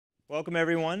Welcome,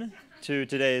 everyone, to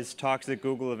today's Talks at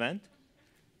Google event.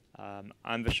 I'm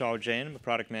Vishal Jain. I'm a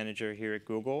product manager here at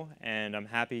Google, and I'm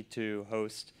happy to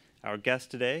host our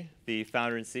guest today, the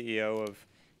founder and CEO of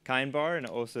Kind Bar, and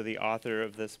also the author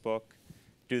of this book,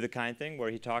 Do the Kind Thing, where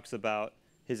he talks about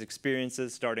his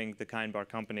experiences starting the Kind Bar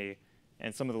company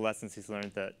and some of the lessons he's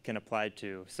learned that can apply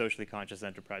to socially conscious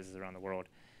enterprises around the world.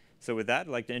 So with that,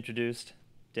 I'd like to introduce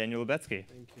Daniel Lubetzky.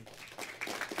 Thank you.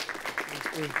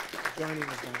 Thanks for joining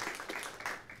us, guys.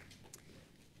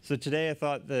 So today I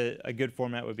thought that a good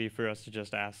format would be for us to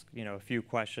just ask a few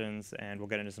questions, and we'll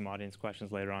get into some audience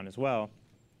questions later on as well.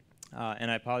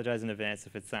 And I apologize in advance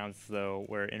if it sounds as though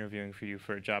we're interviewing for you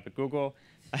for a job at Google.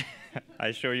 I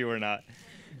assure you we're not.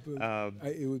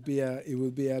 It would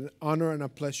be an honor and a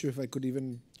pleasure if I could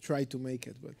even try to make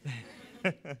it. But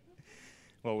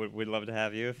well, we'd love to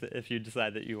have you if you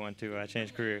decide that you want to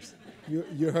change careers.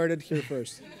 You heard it here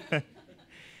first.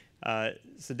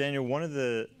 So Daniel, one of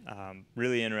the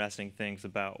really interesting things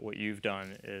about what you've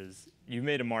done is you've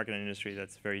made a market and industry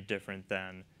that's very different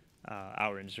than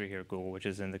our industry here at Google, which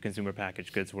is in the consumer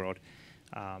packaged goods world.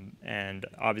 And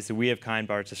obviously we have Kind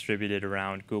Bars distributed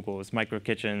around Google's micro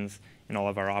kitchens in all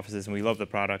of our offices, and we love the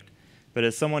product. But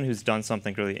as someone who's done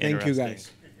something really interesting— Thank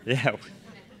you, guys. Yeah.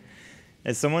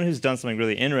 As someone who's done something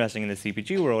really interesting in the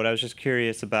CPG world, I was just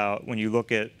curious about, when you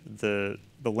look at the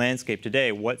landscape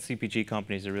today, what CPG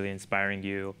companies are really inspiring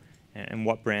you, and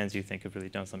what brands you think have really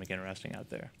done something interesting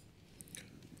out there?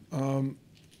 But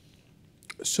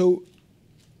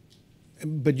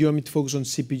you want me to focus on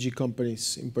CPG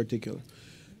companies in particular.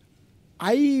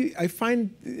 I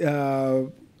find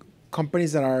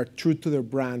companies that are true to their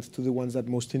brands to the ones that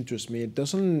most interest me. It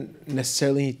doesn't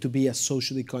necessarily need to be a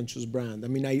socially conscious brand. I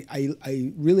mean,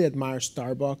 I really admire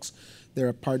Starbucks. They're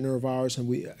a partner of ours,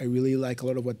 and I really like a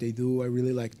lot of what they do. I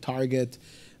really like Target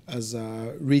as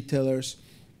retailers.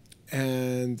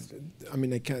 And I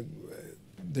mean,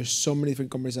 there's so many different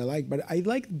companies I like, but I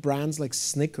like brands like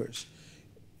Snickers.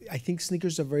 I think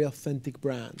Snickers is a very authentic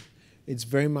brand. It's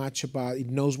very much about, it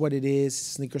knows what it is.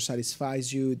 Snickers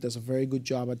satisfies you. It does a very good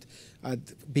job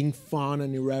at being fun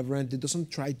and irreverent. It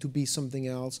doesn't try to be something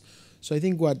else. So I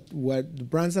think what the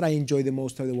brands that I enjoy the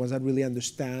most are the ones that really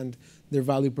understand their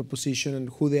value proposition and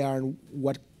who they are and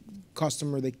what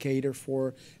customer they cater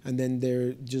for, and then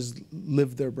they just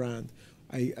live their brand.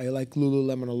 I like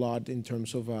Lululemon a lot in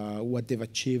terms of what they've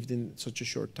achieved in such a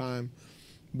short time.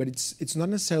 But it's not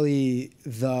necessarily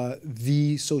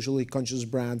the socially conscious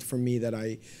brand for me that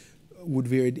I would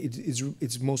veer.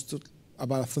 It's most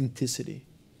about authenticity.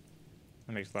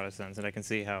 That makes a lot of sense, and I can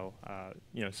see how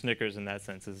Snickers, in that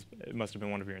sense, it must have been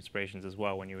one of your inspirations as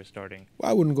well when you were starting. Well,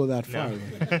 I wouldn't go that far.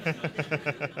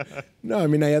 No, I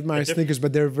mean, I admire Snickers,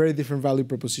 but they're a very different value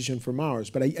proposition from ours.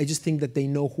 But I just think that they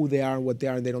know who they are and what they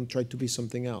are, and they don't try to be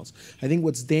something else. I think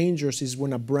what's dangerous is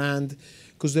when a brand,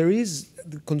 because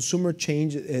the consumer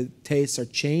tastes are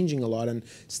changing a lot, and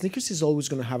Snickers is always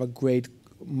going to have a great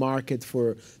market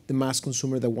for the mass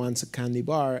consumer that wants a candy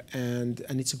bar, and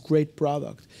it's a great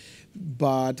product.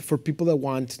 But for people that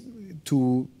want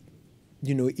to,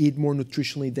 eat more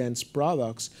nutritionally dense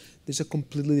products, there's a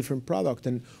completely different product.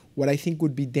 And what I think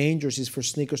would be dangerous is for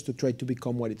Snickers to try to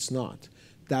become what it's not.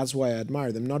 That's why I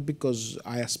admire them, not because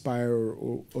I aspire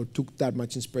or took that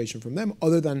much inspiration from them,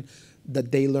 other than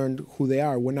that they learned who they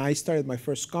are. When I started my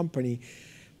first company,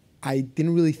 I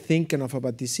didn't really think enough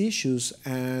about these issues,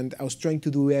 and I was trying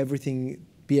to do be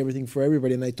everything for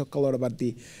everybody. And I talk a lot about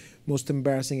the most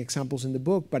embarrassing examples in the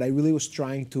book, but I really was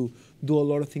trying to do a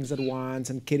lot of things at once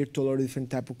and cater to a lot of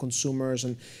different type of consumers.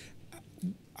 And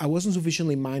I wasn't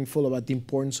sufficiently mindful about the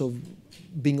importance of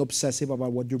being obsessive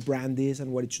about what your brand is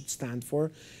and what it should stand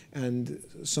for. And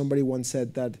somebody once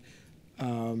said that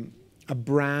a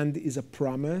brand is a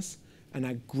promise, and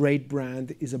a great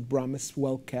brand is a promise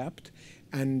well kept.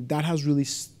 And that has really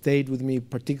stayed with me,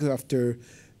 particularly after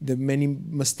the many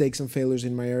mistakes and failures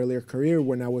in my earlier career,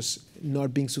 when I was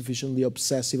not being sufficiently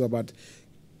obsessive about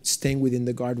staying within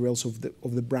the guardrails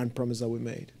of the brand promise that we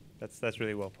made. That's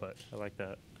really well put. I like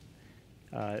that.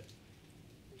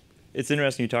 It's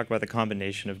interesting you talk about the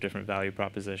combination of different value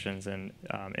propositions, and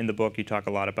in the book you talk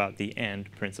a lot about the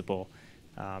AND principle,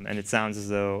 and it sounds as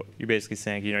though you're basically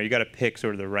saying you got to pick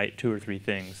sort of the right 2 or 3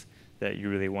 things that you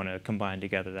really want to combine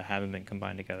together that haven't been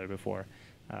combined together before.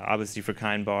 Obviously for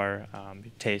Kind Bar,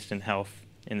 taste and health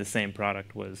in the same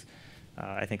product was,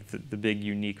 I think, the big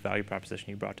unique value proposition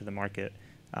you brought to the market.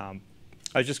 I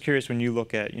was just curious, when you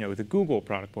look at the Google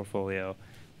product portfolio,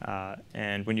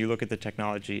 and when you look at the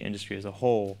technology industry as a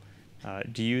whole,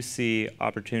 do you see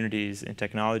opportunities in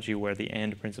technology where the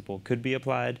AND principle could be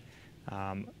applied?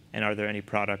 And are there any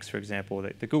products, for example,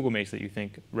 that Google makes that you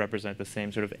think represent the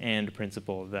same sort of and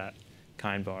principle that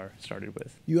Kind Bar started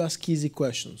with? You ask easy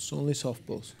questions, only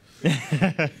softballs.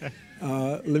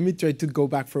 Let me try to go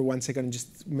back for 1 second and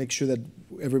just make sure that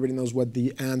everybody knows what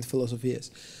the and philosophy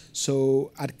is.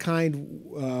 So at Kind,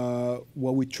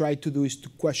 what we try to do is to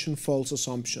question false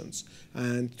assumptions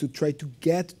and to try to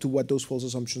get to what those false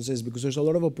assumptions is, because there's a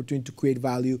lot of opportunity to create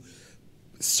value,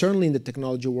 certainly in the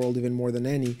technology world even more than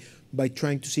any, by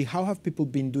trying to see how have people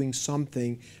been doing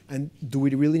something, and do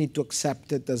we really need to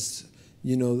accept it as,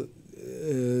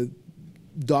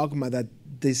 dogma that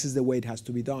this is the way it has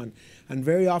to be done. And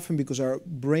very often, because our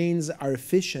brains are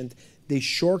efficient, they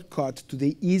shortcut to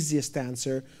the easiest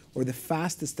answer or the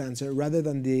fastest answer rather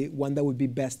than the one that would be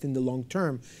best in the long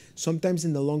term. Sometimes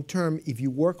in the long term, if you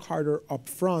work harder up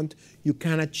front, you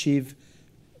can achieve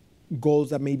goals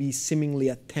that may be seemingly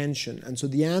at tension. And so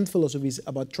the and philosophy is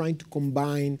about trying to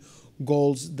combine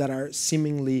goals that are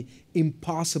seemingly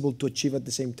impossible to achieve at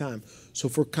the same time. So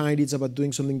for Kind, it's about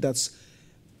doing something that's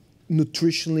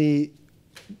nutritionally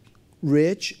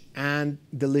rich and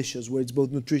delicious, where it's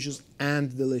both nutritious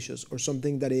and delicious, or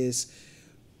something that is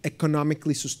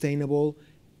economically sustainable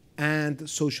and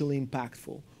socially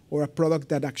impactful, or a product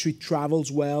that actually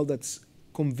travels well, that's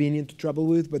convenient to travel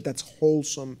with, but that's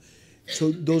wholesome.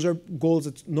 So those are goals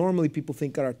that normally people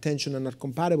think are at tension and not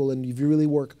compatible, and if you really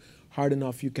work hard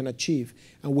enough, you can achieve.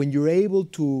 And when you're able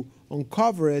to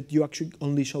uncover it, you actually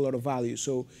unleash a lot of value.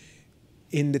 So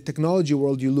in the technology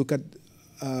world, you look at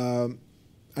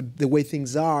the way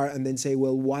things are and then say,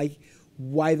 well, why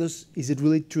is it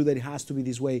really true that it has to be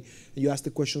this way? And you ask the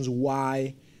questions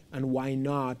why and why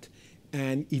not.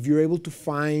 And if you're able to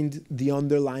find the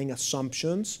underlying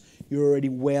assumptions, you're already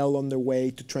well on their way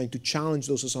to trying to challenge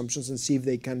those assumptions and see if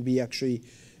they can be actually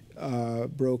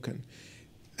broken.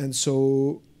 And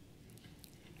so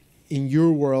in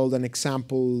your world, an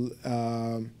example,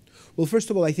 well, first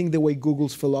of all, I think the way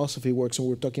Google's philosophy works, and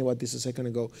we were talking about this a second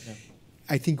ago, yeah.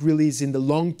 I think really is in the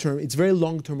long term, it's very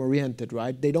long-term oriented,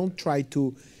 right? They don't try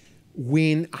to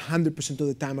win 100% of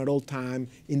the time at all time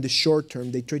in the short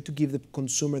term. They try to give the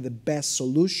consumer the best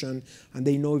solution, and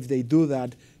they know if they do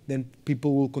that, then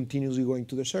people will continuously go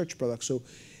into the search product. So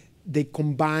they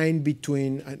combine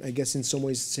between, I guess in some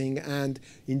ways saying, and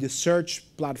in the search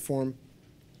platform,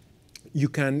 you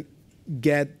can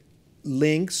get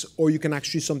links, or you can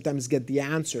actually sometimes get the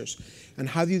answers. And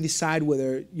how do you decide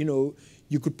whether, you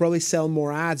could probably sell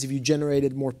more ads if you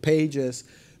generated more pages,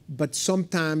 but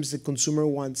sometimes the consumer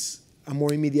wants a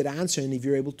more immediate answer, and if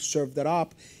you're able to serve that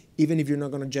up, even if you're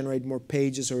not going to generate more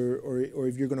pages or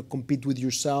if you're going to compete with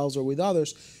yourselves or with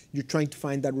others, you're trying to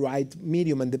find that right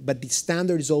medium. But the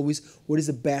standard is always, what is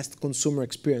the best consumer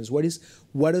experience? What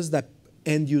does that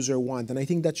end user want? And I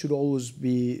think that should always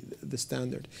be the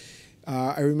standard.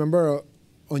 I remember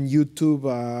on YouTube,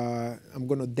 I'm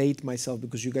going to date myself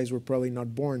because you guys were probably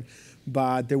not born,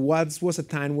 but there was a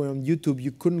time where on YouTube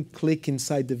you couldn't click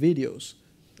inside the videos.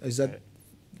 Is that? Right.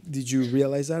 Did you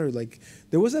realize that? Or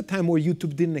there was a time where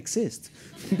YouTube didn't exist,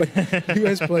 but you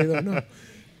guys probably don't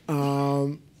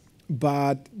know.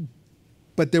 But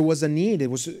there was a need. It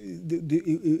was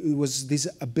this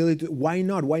ability. Why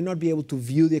not? Why not be able to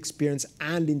view the experience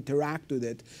and interact with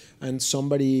it? And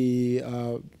somebody,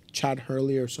 Chad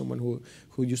Hurley, or someone who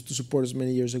used to support us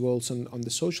many years ago also on the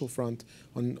social front,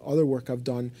 on other work I've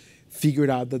done,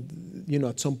 figured out that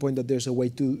at some point that there's a way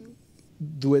to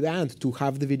do it and to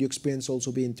have the video experience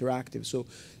also be interactive. So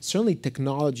certainly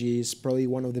technology is probably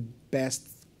one of the best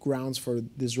grounds for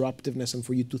disruptiveness and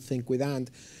for you to think with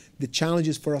and. The challenge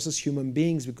is for us as human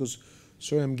beings, because,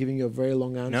 sorry, I'm giving you a very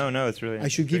long answer. No, it's really I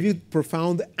should give you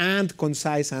profound and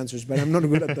concise answers, but I'm not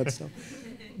good at that stuff.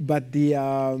 But the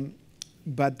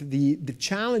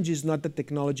challenge is not that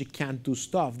technology can't do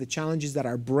stuff. The challenge is that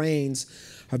our brains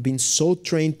have been so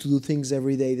trained to do things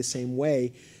every day the same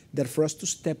way that for us to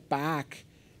step back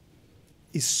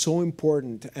is so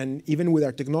important. And even with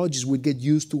our technologies, we get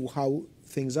used to how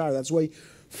things are. That's why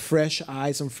fresh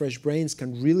eyes and fresh brains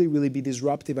can really, really be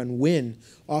disruptive and win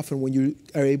often when you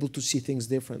are able to see things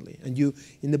differently. And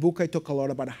in the book, I talk a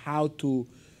lot about how to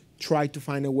try to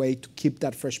find a way to keep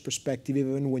that fresh perspective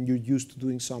even when you're used to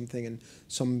doing something, and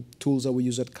some tools that we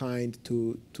use at Kind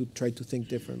to try to think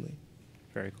differently.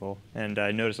 Very cool. And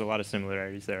I noticed a lot of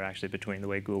similarities there actually between the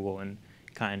way Google and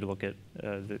Kind look at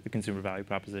the consumer value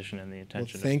proposition and the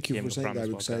intention. Well, thank you for saying that,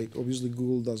 because obviously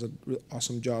Google does an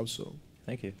awesome job. So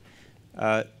thank you.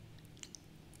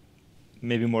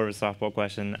 Maybe more of a softball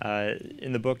question.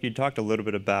 In the book, you talked a little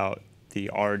bit about the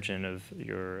origin of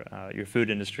your food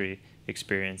industry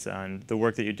experience and the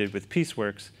work that you did with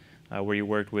Peaceworks, where you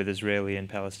worked with Israeli and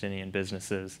Palestinian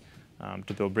businesses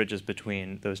to build bridges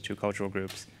between those two cultural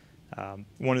groups.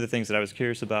 One of the things that I was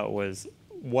curious about was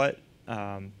what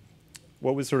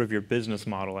was sort of your business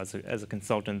model as a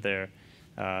consultant there?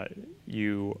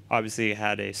 You obviously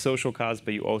had a social cause,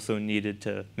 but you also needed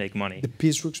to make money. The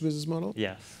Peaceworks business model?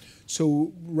 Yes.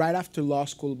 So right after law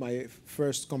school, my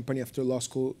first company after law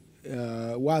school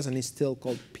was and is still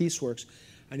called Peaceworks,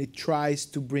 and it tries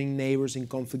to bring neighbors in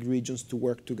conflict regions to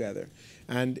work together.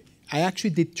 And I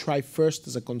actually did try first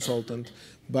as a consultant,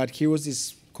 but here was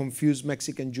this confused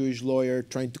Mexican Jewish lawyer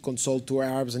trying to consult to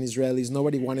Arabs and Israelis.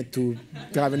 Nobody wanted to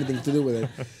have anything to do with it.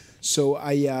 So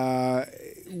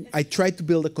I tried to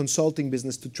build a consulting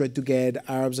business to try to get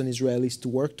Arabs and Israelis to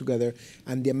work together,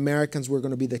 and the Americans were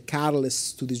going to be the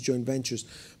catalysts to these joint ventures.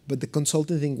 But the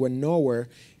consulting thing went nowhere,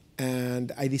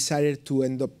 and I decided to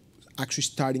end up actually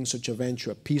starting such a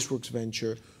venture, a Peaceworks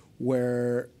venture,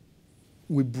 where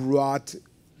we brought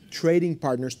trading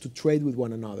partners to trade with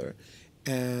one another.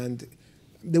 And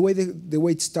the way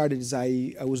it started is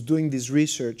I was doing this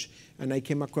research, and I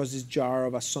came across this jar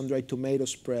of a sun-dried tomato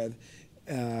spread,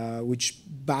 which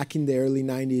back in the early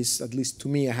 90s, at least to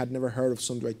me, I had never heard of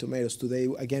sun-dried tomatoes. Today,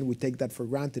 again, we take that for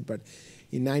granted. But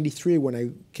in '93, when I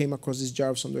came across this jar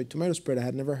of sun-dried tomato spread, I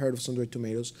had never heard of sun-dried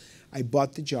tomatoes. I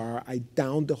bought the jar. I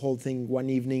downed the whole thing one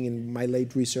evening in my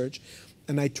late research.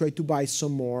 And I tried to buy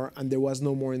some more, and there was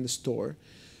no more in the store.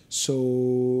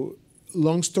 So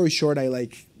long story short, I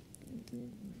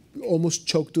almost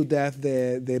choked to death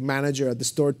the manager at the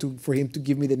store for him to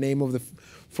give me the name of the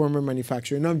former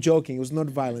manufacturer. No, I'm joking. It was not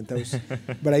violent.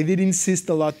 But I did insist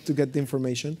a lot to get the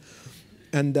information.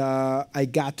 And I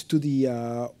got to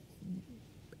the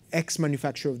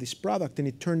ex-manufacturer of this product, and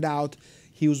it turned out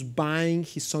he was buying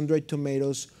his sun-dried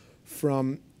tomatoes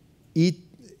from Italy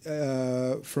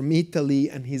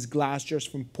and his glass jars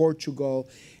from Portugal,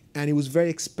 and it was very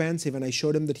expensive. And I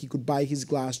showed him that he could buy his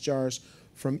glass jars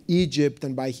from Egypt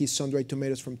and buy his sun-dried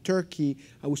tomatoes from Turkey.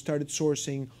 And we started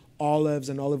sourcing olives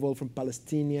and olive oil from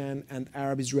Palestinian and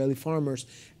Arab Israeli farmers.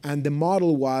 And the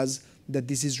model was that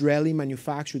this Israeli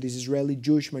manufacturer, this Israeli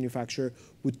Jewish manufacturer,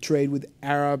 would trade with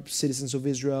Arab citizens of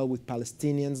Israel, with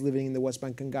Palestinians living in the West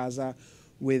Bank and Gaza,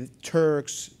 with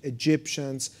Turks,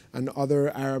 Egyptians, and other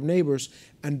Arab neighbors.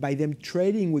 And by them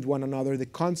trading with one another, the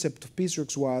concept of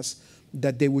Peaceworks was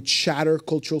that they would shatter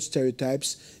cultural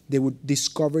stereotypes, they would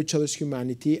discover each other's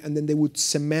humanity, and then they would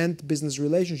cement business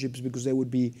relationships because they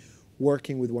would be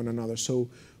working with one another. So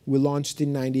we launched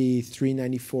in '93,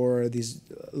 '94 this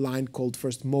line called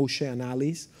first Moshe and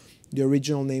Ali's. The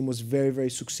original name was very, very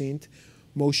succinct.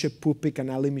 Moshe Pupik and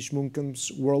Ali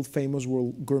Mishmunkem's world-famous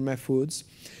gourmet foods.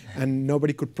 And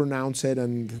nobody could pronounce it,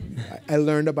 and I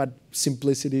learned about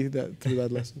simplicity through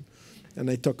that lesson. And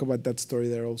I talk about that story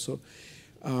there also.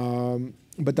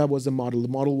 But that was the model. The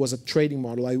model was a trading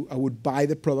model. I would buy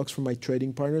the products from my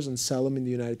trading partners and sell them in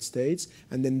the United States,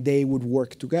 and then they would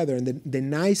work together. And the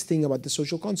nice thing about the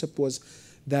social concept was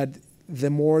that the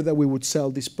more that we would sell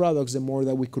these products, the more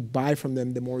that we could buy from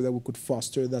them, the more that we could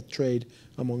foster that trade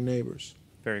among neighbors.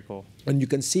 Very cool. And you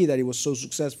can see that it was so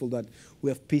successful that we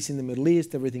have peace in the Middle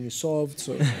East, everything is solved.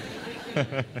 So.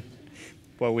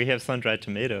 Well, we have sun-dried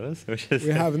tomatoes, which is...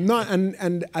 We have not,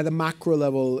 and at a macro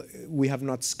level, we have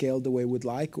not scaled the way we'd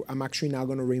like. I'm actually now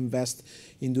going to reinvest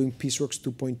in doing Peaceworks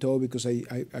 2.0 because I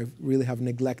really have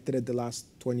neglected it the last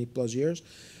 20 plus years.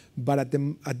 But at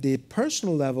the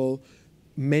personal level,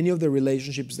 many of the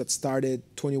relationships that started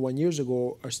 21 years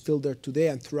ago are still there today.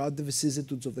 And throughout the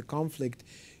vicissitudes of the conflict,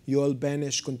 Yoel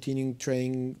Benesh continuing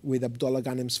trading with Abdullah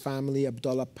Ghanem's family.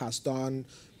 Abdullah passed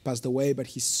away, but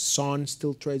his son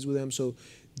still trades with him. So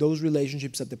those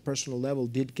relationships at the personal level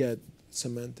did get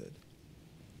cemented.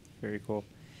 Very cool.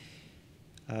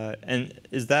 And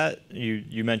is that,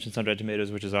 you mentioned sun-dried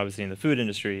tomatoes, which is obviously in the food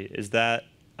industry. Is that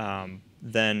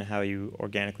then how you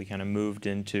organically kind of moved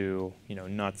into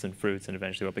nuts and fruits and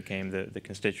eventually what became the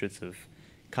constituents of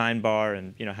Kind Bar?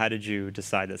 And how did you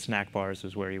decide that snack bars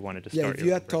was where you wanted to start? Yeah, if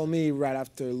you had told me right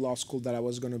after law school that I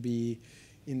was going to be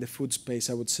in the food space,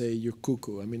 I would say you're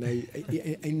cuckoo. I mean,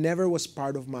 I never was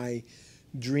part of my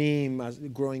dream as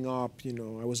growing up.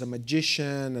 I was a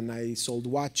magician and I sold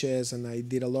watches and I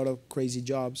did a lot of crazy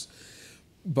jobs.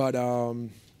 But at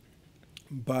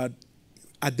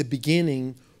the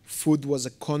beginning, food was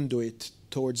a conduit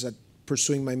towards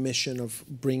pursuing my mission of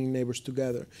bringing neighbors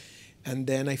together. And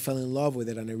then I fell in love with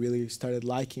it, and I really started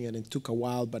liking it. It took a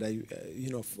while, but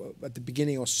at the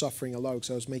beginning I was suffering a lot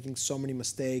because I was making so many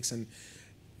mistakes and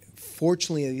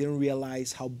fortunately, I didn't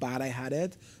realize how bad I had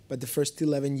it. But the first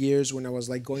 11 years when I was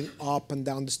like going up and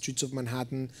down the streets of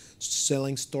Manhattan,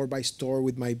 selling store by store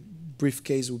with my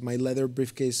briefcase, with my leather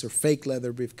briefcase or fake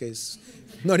leather briefcase,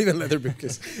 not even leather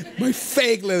briefcase, my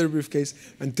fake leather briefcase,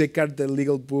 and take out the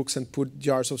legal books and put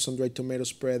jars of sun-dried tomato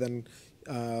spread and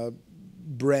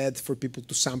bread for people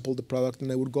to sample the product.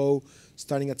 And I would go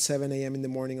starting at 7 a.m. in the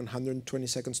morning on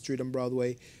 122nd Street on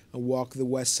Broadway and walk the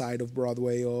west side of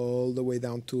Broadway all the way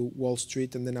down to Wall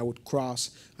Street. And then I would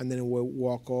cross and then I would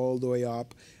walk all the way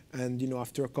up. And, you know,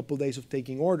 after a couple of days of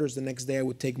taking orders, the next day I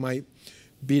would take my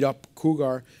beat up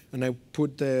Cougar and I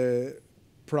put the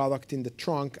product in the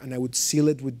trunk and I would seal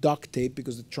it with duct tape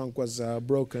because the trunk was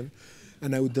broken.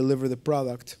 And I would deliver the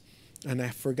product. And I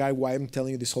forgot why I'm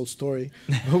telling you this whole story.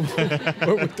 What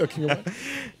we're talking about.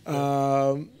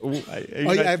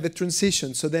 I have the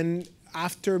transition. So then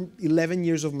after 11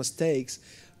 years of mistakes,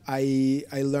 I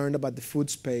learned about the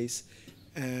food space.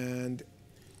 And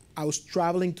I was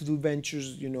traveling to do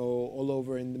ventures, you know, all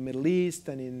over in the Middle East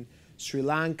and in Sri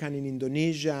Lanka and in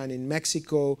Indonesia and in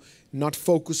Mexico, not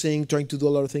focusing, trying to do a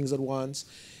lot of things at once.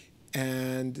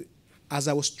 And as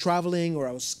I was traveling or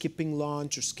I was skipping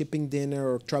lunch or skipping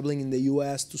dinner or traveling in the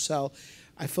US to sell,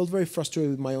 I felt very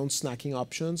frustrated with my own snacking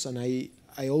options. And I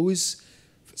always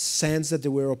sensed that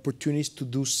there were opportunities to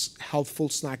do healthful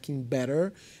snacking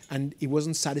better. And it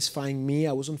wasn't satisfying me.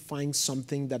 I wasn't finding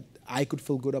something that I could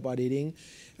feel good about eating.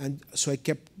 And so I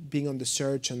kept being on the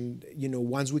search. And, you know,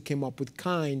 once we came up with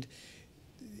Kind,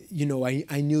 you know,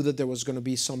 I knew that there was going to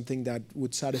be something that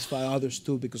would satisfy others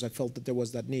too because I felt that there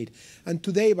was that need. And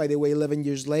today, by the way, 11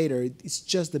 years later, it's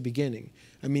just the beginning.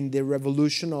 I mean, the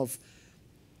revolution of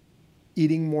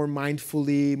eating more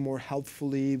mindfully, more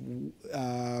healthfully,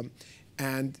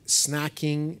 and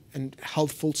snacking and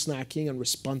healthful snacking and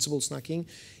responsible snacking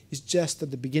is just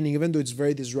at the beginning. Even though it's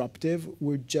very disruptive,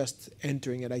 we're just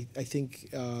entering it. I think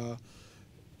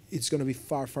it's going to be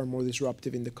far, far more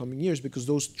disruptive in the coming years because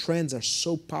those trends are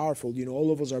so powerful. You know, all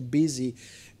of us are busy,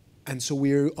 and so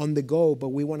we're on the go, but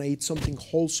we want to eat something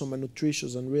wholesome and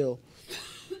nutritious and real.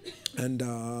 And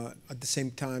at the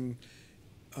same time,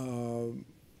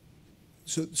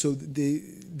 so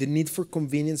the need for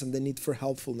convenience and the need for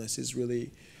healthfulness is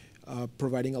really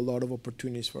providing a lot of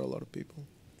opportunities for a lot of people.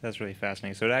 That's really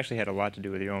fascinating. So it actually had a lot to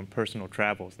do with your own personal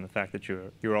travels and the fact that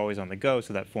you're always on the go,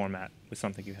 so that format was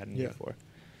something you hadn't used before.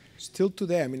 Still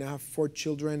today, I mean, I have 4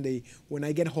 children. When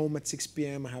I get home at 6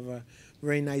 p.m., I have a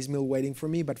very nice meal waiting for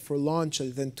me. But for lunch, I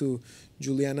tend to,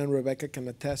 Juliana and Rebecca can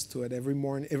attest to it. Every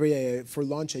morning, for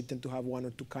lunch, I tend to have 1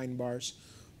 or 2 Kind bars.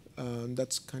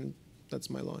 That's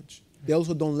my lunch. They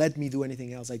also don't let me do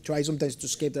anything else. I try sometimes to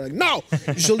escape. They're like, no,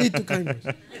 you should eat 2 Kind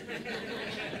bars.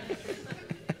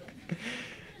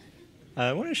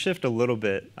 I want to shift a little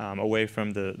bit away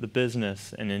from the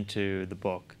business and into the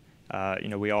book. You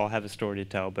know, we all have a story to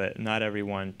tell, but not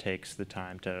everyone takes the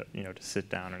time to, you know, to sit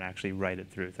down and actually write it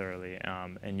through thoroughly.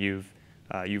 And you've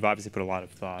obviously put a lot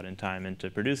of thought and time into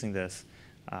producing this.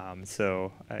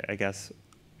 So I guess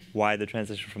why the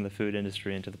transition from the food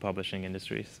industry into the publishing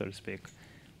industry, so to speak?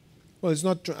 Well, it's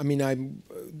not. I mean,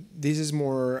 this is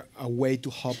more a way to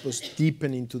help us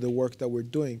deepen into the work that we're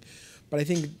doing. But I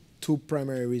think 2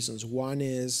 primary reasons. One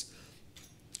is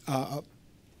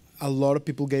a lot of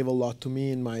people gave a lot to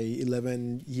me in my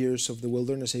 11 years of the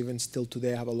wilderness. Even still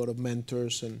today, I have a lot of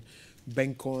mentors. And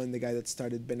Ben Cohen, the guy that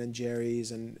started Ben & Jerry's,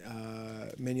 and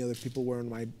many other people were on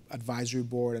my advisory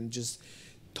board and just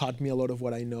taught me a lot of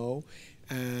what I know.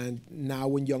 And now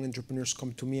when young entrepreneurs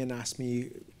come to me and ask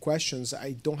me questions,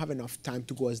 I don't have enough time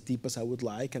to go as deep as I would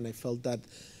like. And I felt that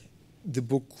the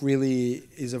book really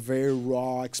is a very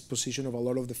raw exposition of a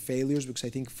lot of the failures, because I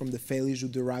think from the failures you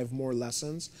derive more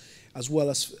lessons, as well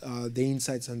as the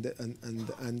insights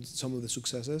and some of the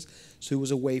successes. So it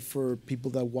was a way for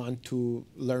people that want to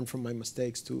learn from my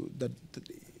mistakes,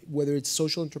 whether it's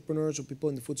social entrepreneurs or people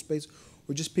in the food space,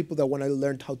 or just people that want to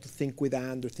learn how to think with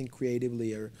and or think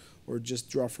creatively, or just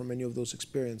draw from any of those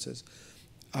experiences.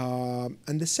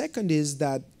 And the second is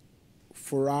that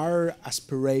for our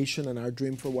aspiration and our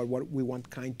dream for what we want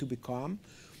Kind to become,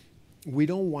 we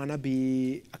don't want to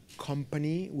be a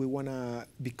company. We want to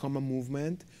become a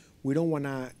movement. We don't want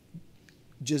to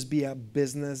just be a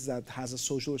business that has a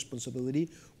social responsibility.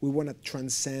 We want to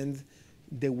transcend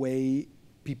the way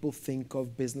people think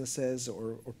of businesses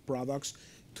or products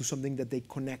to something that they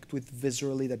connect with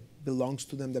viscerally, that belongs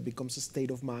to them, that becomes a state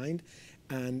of mind.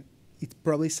 And it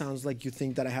probably sounds like you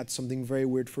think that I had something very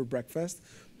weird for breakfast,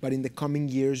 but in the coming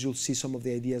years, you'll see some of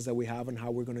the ideas that we have and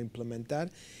how we're going to implement that.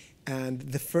 And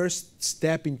the first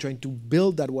step in trying to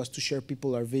build that was to share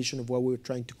people our vision of what we were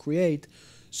trying to create,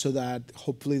 so that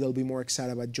hopefully they'll be more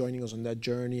excited about joining us on that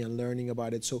journey and learning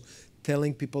about it. So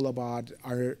telling people about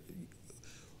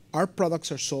our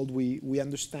products are sold. We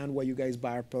understand why you guys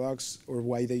buy our products or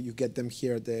why you get them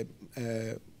here at the,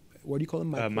 what do you call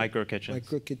them? Micro kitchens.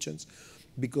 Micro kitchens.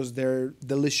 Because they're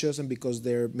delicious and because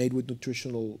they're made with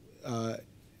nutritionally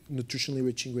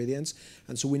rich ingredients.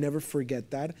 And so we never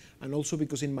forget that. And also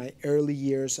because in my early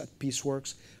years at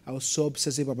Peaceworks, I was so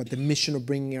obsessive about the mission of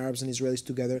bringing Arabs and Israelis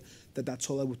together that that's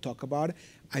all I would talk about.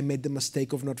 I made the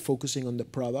mistake of not focusing on the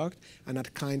product, and I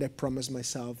promised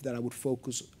myself that I would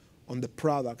focus on the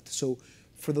product. So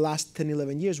for the last 10,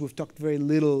 11 years, we've talked very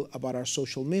little about our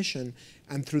social mission.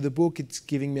 And through the book, it's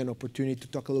giving me an opportunity to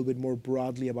talk a little bit more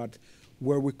broadly about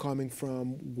where we're coming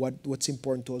from, what's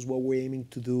important to us, what we're aiming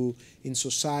to do in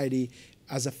society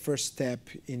as a first step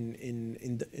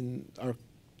in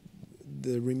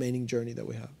the remaining journey that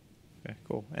we have. Okay,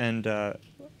 cool. And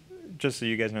just so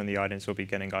you guys know in the audience, we'll be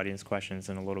getting audience questions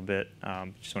in a little bit.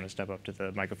 Just want to step up to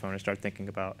the microphone and start thinking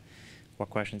about what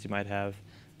questions you might have.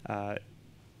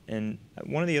 And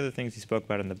one of the other things you spoke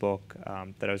about in the book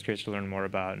that I was curious to learn more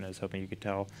about, and I was hoping you could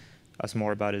tell us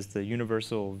more about, is the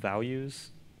universal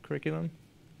values curriculum.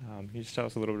 Can you just tell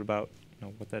us a little bit about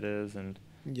what that is? And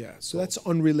yeah, so that's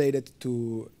unrelated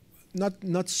to,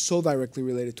 not so directly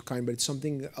related to kind, but it's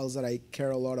something else that I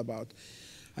care a lot about.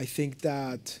 I think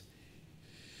that,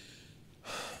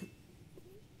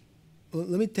 well,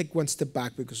 let me take one step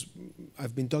back because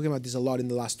I've been talking about this a lot in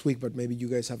the last week, but maybe you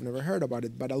guys have never heard about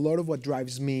it. But a lot of what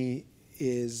drives me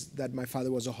is that my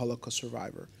father was a Holocaust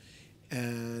survivor,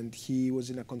 and he was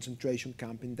in a concentration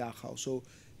camp in Dachau. So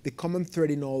the common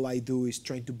thread in all I do is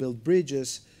trying to build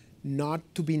bridges, not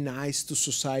to be nice to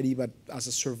society, but as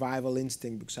a survival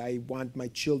instinct, because I want my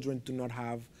children to not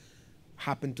have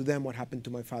happen to them what happened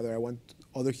to my father. I want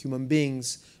other human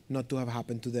beings not to have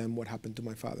happened to them what happened to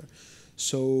my father.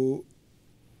 So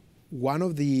one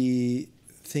of the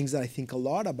things that I think a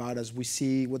lot about as we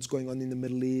see what's going on in the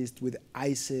Middle East with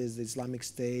ISIS, the Islamic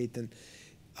State,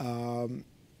 and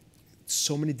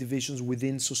so many divisions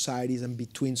within societies and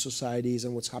between societies,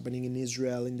 and what's happening in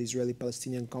Israel, in the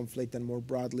Israeli-Palestinian conflict, and more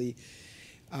broadly.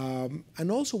 And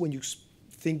also when you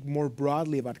think more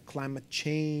broadly about climate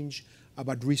change,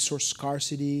 about resource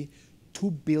scarcity, 2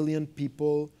 billion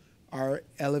people are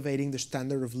elevating their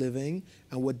standard of living.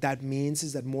 And what that means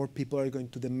is that more people are going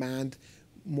to demand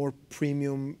more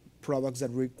premium products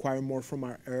that require more from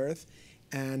our earth.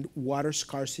 And water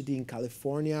scarcity in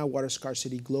California, water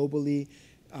scarcity globally,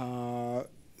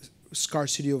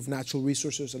 scarcity of natural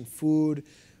resources and food,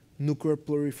 nuclear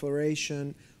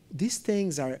proliferation. These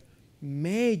things are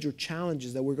major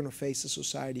challenges that we're going to face as a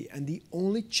society. And the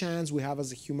only chance we have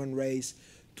as a human race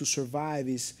to survive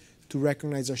is to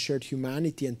recognize our shared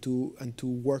humanity and to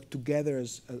work together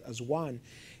as one.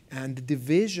 And the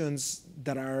divisions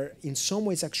that are in some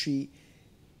ways actually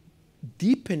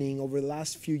deepening over the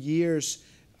last few years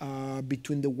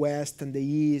between the West and the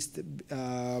East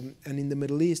and in the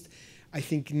Middle East, I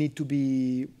think need to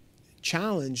be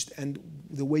challenged. And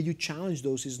the way you challenge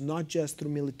those is not just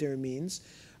through military means.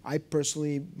 I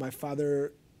personally, my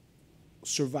father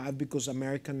survived because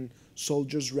American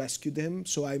soldiers rescued him.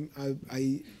 So I'm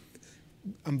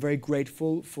very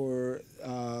grateful for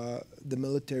the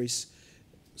military's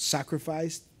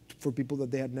sacrifice for people that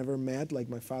they had never met, like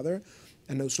my father.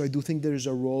 And so I do think there is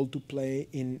a role to play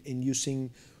in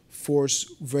using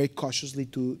force very cautiously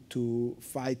to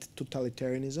fight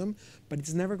totalitarianism, but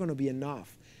it's never going to be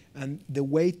enough. And the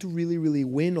way to really, really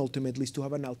win ultimately is to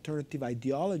have an alternative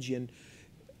ideology. And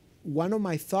one of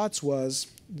my thoughts was,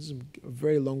 this is a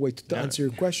very long way to answer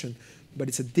your question, but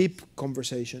it's a deep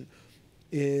conversation,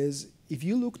 is if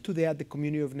you look today at the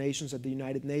community of nations at the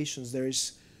United Nations, there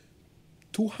is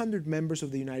 200 members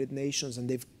of the United Nations, and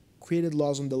they've created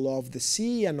laws on the law of the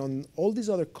sea and on all these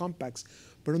other compacts.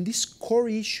 But on this core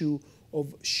issue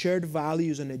of shared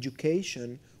values and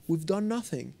education, we've done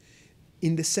nothing.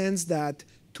 In the sense that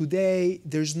today,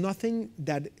 there's nothing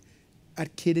that a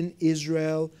kid in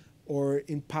Israel or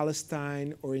in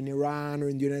Palestine or in Iran or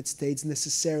in the United States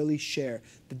necessarily share.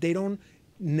 That they don't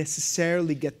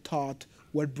necessarily get taught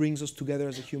what brings us together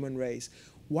as a human race.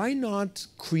 Why not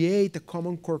create a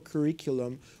common core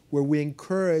curriculum where we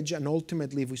encourage and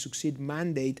ultimately, if we succeed,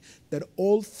 mandate that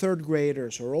all third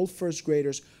graders or all first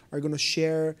graders are going to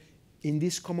share in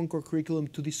this common core curriculum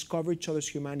to discover each other's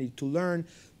humanity, to learn.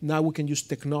 Now we can use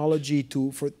technology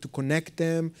to connect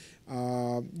them.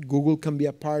 Google can be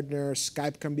a partner,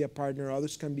 Skype can be a partner,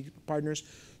 others can be partners,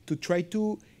 to try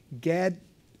to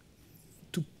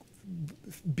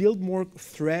build more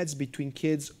threads between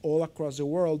kids all across the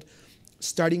world,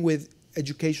 starting with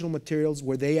educational materials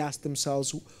where they ask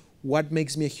themselves, what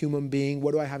makes me a human being,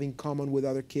 what do I have in common with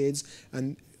other kids,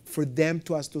 and for them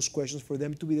to ask those questions, for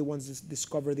them to be the ones that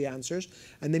discover the answers,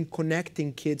 and then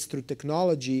connecting kids through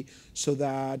technology so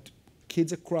that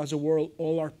kids across the world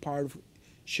all are part of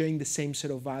sharing the same set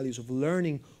of values, of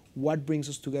learning what brings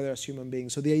us together as human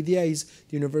beings. So the idea is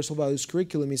the Universal Values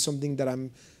Curriculum is something that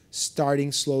I'm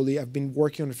starting slowly. I've been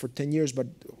working on it for 10 years, but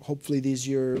hopefully this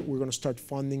year we're going to start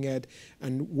funding it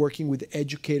and working with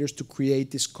educators to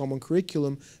create this common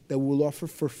curriculum that we'll offer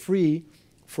for free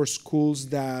for schools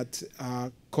that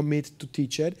commit to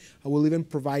teach it. I will even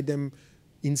provide them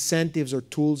incentives or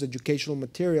tools, educational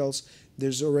materials.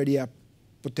 There's already a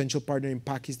potential partner in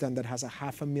Pakistan that has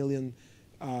 500,000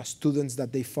 students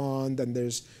that they fund, and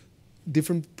there's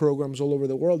different programs all over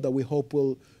the world that we hope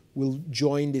will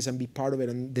join this and be part of it.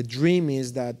 And the dream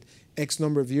is that X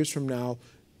number of years from now,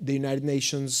 the United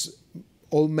Nations,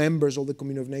 all members, all the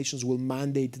community of nations will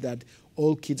mandate that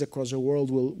all kids across the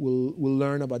world will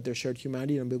learn about their shared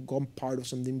humanity and become part of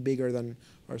something bigger than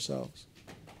ourselves.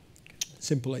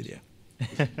 Simple idea.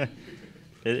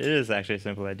 It is actually a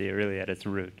simple idea, really, at its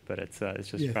root, but it's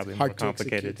just probably more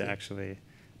complicated to actually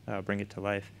bring it to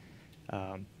life.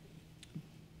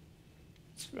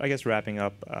 I guess wrapping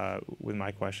up with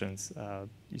my questions,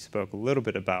 you spoke a little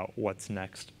bit about what's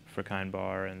next for Kind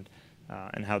Bar and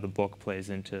how the book plays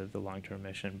into the long-term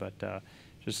mission, but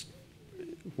just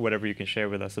whatever you can share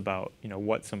with us about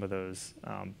what some of those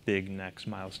big next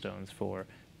milestones for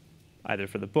either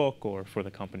for the book or for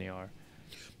the company are.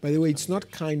 By the way, it's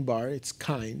not Kind Bar, it's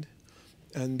Kind.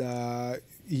 And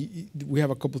we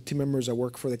have a couple of team members that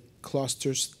work for the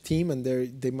clusters team, and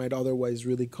they might otherwise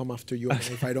really come after you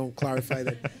if I don't clarify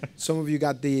that. Some of you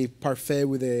got the parfait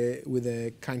with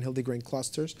the Kind Healthy Grain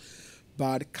clusters,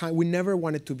 but we never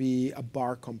wanted to be a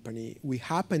bar company. We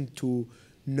happen to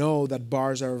know that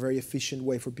bars are a very efficient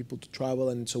way for people to travel,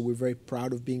 and so we're very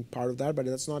proud of being part of that, but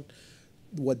that's not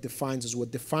what defines us. What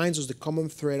defines us, the common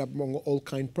thread among all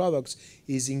Kind products,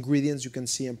 is ingredients you can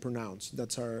see and pronounce.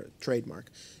 That's our trademark.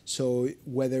 So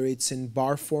whether it's in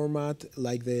bar format,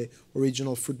 like the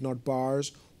original Fruit Nut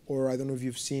bars, or I don't know if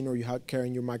you've seen or you carry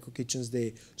in your micro kitchens,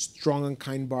 the Strong and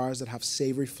Kind bars that have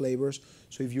savory flavors.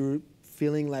 So if you're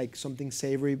feeling like something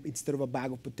savory, instead of a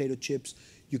bag of potato chips,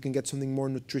 you can get something more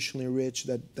nutritionally rich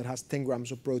that has 10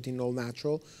 grams of protein, all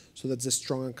natural. So that's the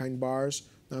Strong and Kind bars.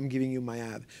 Now I'm giving you my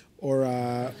ad. Or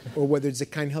whether it's the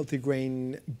Kind Healthy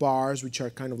Grain bars, which are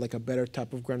kind of like a better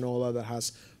type of granola that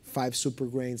has 5 super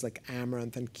grains like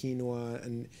amaranth and quinoa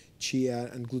and chia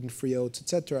and gluten-free oats,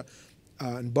 etc.,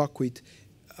 and buckwheat,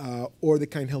 or the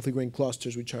Kind Healthy Grain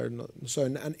clusters, which are not. So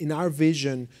in our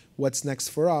vision, what's next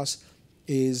for us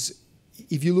is,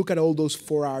 if you look at all those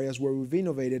 4 areas where we've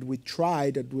innovated, we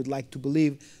tried, and we'd like to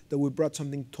believe that we brought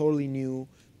something totally new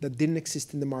that didn't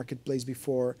exist in the marketplace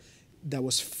before, that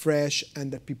was fresh,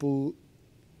 and that people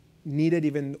needed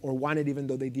even or wanted, even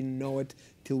though they didn't know it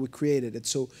till we created it.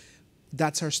 So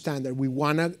that's our standard. We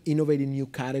want to innovate in new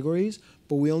categories,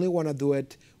 but we only want to do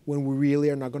it when we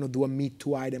really are not going to do a Me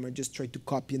Too item and just try to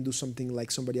copy and do something like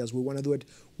somebody else. We want to do it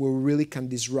where we really can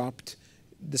disrupt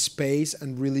the space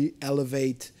and really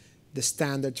elevate the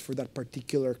standards for that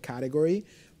particular category.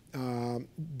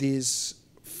 This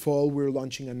fall, we're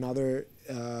launching another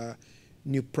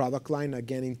new product line,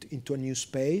 again into a new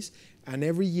space. And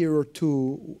every year or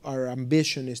two, our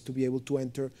ambition is to be able to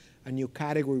enter a new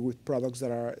category with products that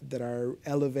are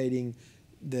elevating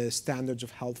the standards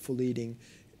of healthful eating.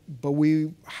 But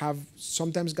we have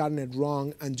sometimes gotten it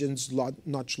wrong and just not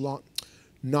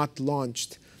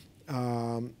launched.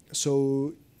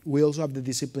 So we also have the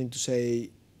discipline to say,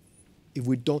 if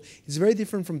we don't, it's very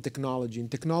different from technology. In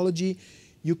technology,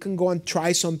 you can go and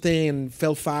try something and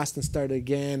fail fast and start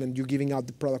again, and you're giving out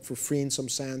the product for free in some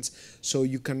sense. So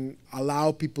you can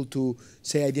allow people to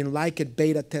say, I didn't like it,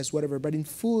 beta test, whatever. But in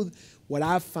food, what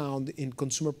I've found in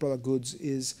consumer product goods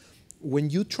is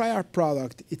when you try our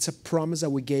product, it's a promise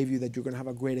that we gave you that you're going to have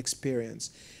a great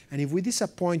experience. And if we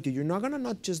disappoint you, you're not going to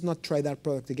not just not try that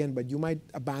product again, but you might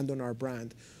abandon our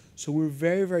brand. So we're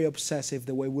very, very obsessive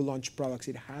the way we launch products.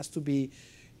 It has to be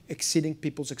exceeding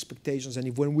people's expectations. And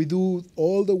if when we do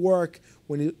all the work,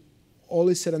 when all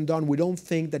is said and done, we don't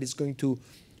think that it's going to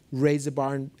raise the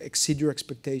bar and exceed your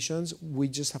expectations, we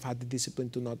just have had the discipline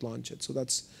to not launch it. So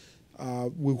that's,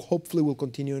 we hopefully will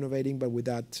continue innovating, but with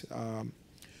that,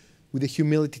 with the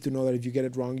humility to know that if you get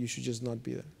it wrong, you should just not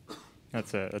be there.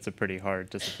 That's a pretty hard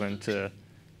discipline to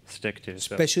stick to.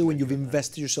 Especially when you've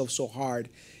invested yourself so hard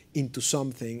into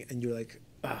something and you're like,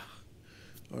 all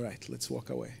right, let's walk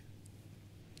away.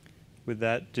 With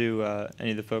that, do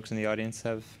any of the folks in the audience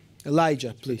have?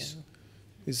 Elijah, please.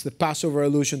 It's the Passover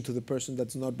allusion to the person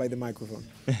that's not by the microphone.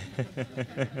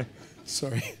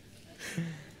 Sorry.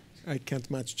 I can't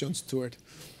match Jon Stewart.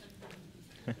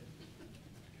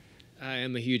 I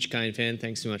am a huge Kind fan.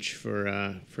 Thanks so much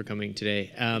for coming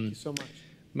today. Thank you so much.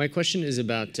 My question is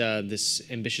about this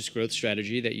ambitious growth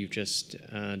strategy that you've just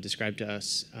described to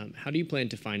us. How do you plan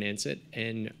to finance it?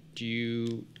 And do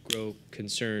you grow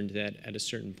concerned that at a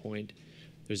certain point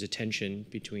there's a tension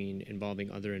between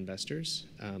involving other investors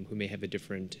who may have a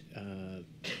different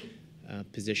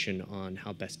position on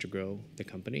how best to grow the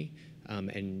company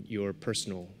and your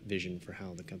personal vision for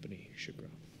how the company should grow?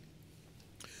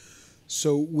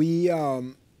 So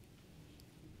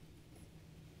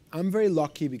I'm very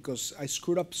lucky because I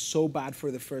screwed up so bad for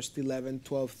the first 11,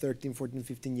 12, 13, 14,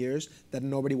 15 years that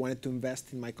nobody wanted to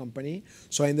invest in my company.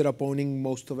 So I ended up owning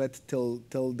most of it till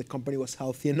the company was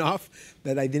healthy enough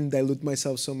that I didn't dilute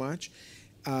myself so much.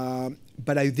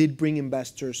 But I did bring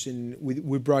investors in.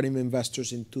 We brought in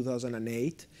investors in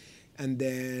 2008. And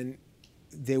then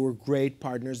they were great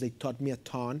partners. They taught me a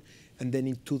ton. And then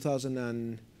in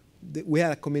 2000, we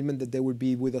had a commitment that they would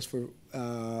be with us for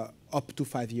up to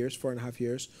 5 years, 4.5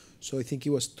 years. So I think it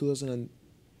was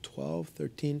 2012,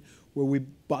 13, where we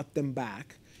bought them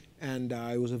back. And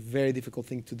it was a very difficult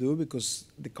thing to do because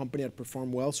the company had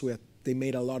performed well, so they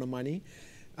made a lot of money.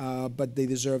 But they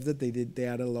deserved it. They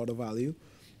added a lot of value.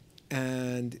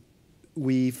 And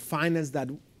we financed that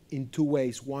in two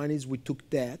ways. One is we took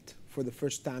debt for the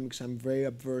first time because I'm very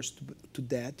averse to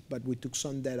debt, but we took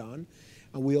some debt on.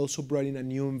 And we also brought in a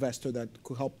new investor that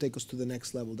could help take us to the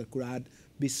next level, that could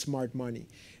be smart money.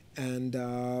 And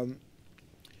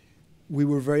we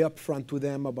were very upfront with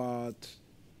them about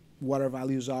what our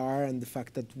values are and the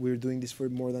fact that we're doing this for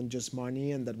more than just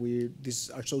money and that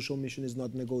our social mission is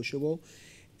not negotiable.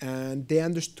 And they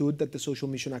understood that the social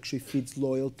mission actually feeds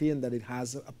loyalty and that it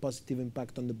has a positive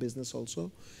impact on the business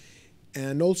also.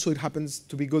 And also it happens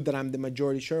to be good that I'm the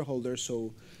majority shareholder,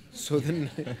 so then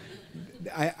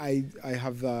I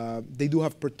have, they do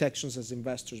have protections as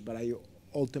investors, but I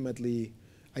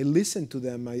listen to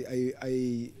them.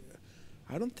 I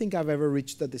don't think I've ever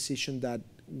reached a decision that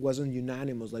wasn't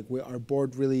unanimous. Like our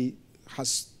board really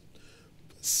has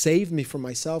saved me from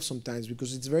myself sometimes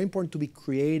because it's very important to be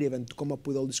creative and to come up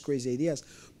with all these crazy ideas,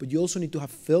 but you also need to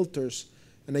have filters.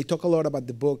 And I talk a lot about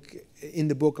in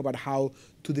the book about how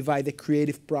to divide the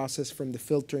creative process from the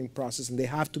filtering process, and they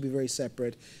have to be very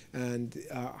separate, and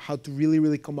how to really,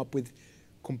 really come up with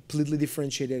completely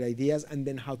differentiated ideas, and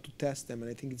then how to test them.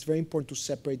 And I think it's very important to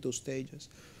separate those stages.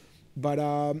 But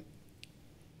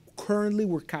currently,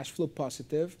 we're cash flow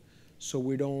positive, so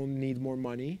we don't need more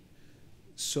money.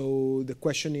 So the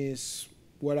question is,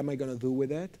 what am I going to do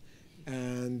with it?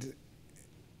 And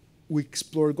we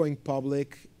explored going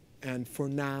public. And for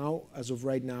now, as of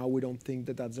right now, we don't think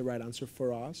that that's the right answer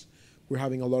for us. We're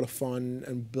having a lot of fun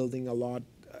and building a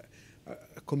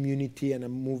community and a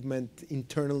movement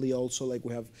internally also. Like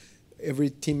we have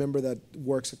every team member that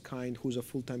works at Kind who's a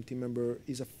full-time team member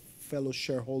is a fellow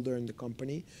shareholder in the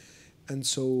company. And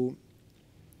so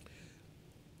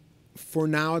for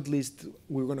now, at least,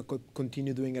 we're going to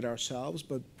continue doing it ourselves,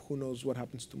 but who knows what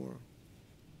happens tomorrow.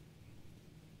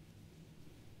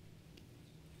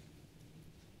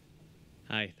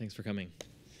 Hi, thanks for coming.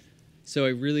 So I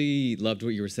really loved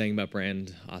what you were saying about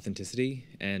brand authenticity,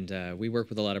 and we work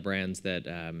with a lot of brands that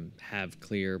have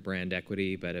clear brand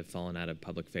equity but have fallen out of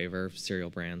public favor, cereal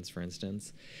brands, for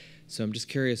instance. So I'm just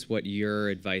curious what your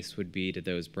advice would be to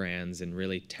those brands and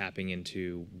really tapping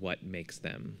into what makes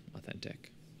them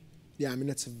authentic. Yeah, I mean,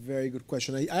 that's a very good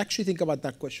question. I actually think about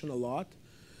that question a lot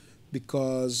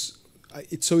because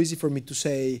it's so easy for me to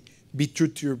say, be true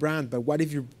to your brand, but what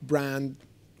if your brand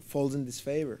falls in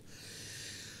disfavor?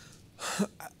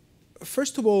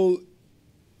 First of all,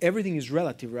 everything is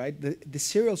relative, right? The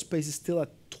cereal space is still a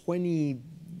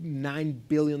 $29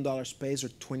 billion space or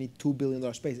 $22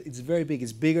 billion space. It's very big.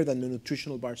 It's bigger than the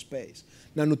nutritional bar space.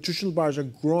 Now, nutritional bars are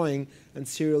growing and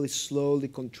cereal is slowly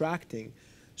contracting.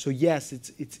 So yes,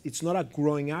 it's not a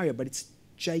growing area, but it's a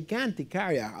gigantic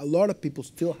area. A lot of people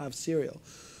still have cereal.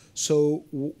 So,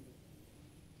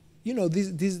 you know,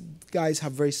 these guys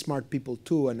have very smart people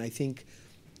too, and I think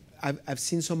I've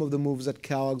seen some of the moves that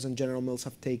Kellogg's and General Mills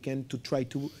have taken to try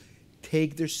to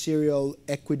take their cereal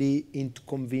equity into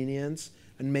convenience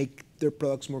and make their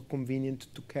products more convenient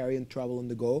to carry and travel on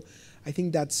the go. I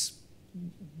think that's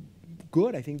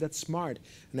good. I think that's smart,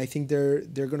 and I think they're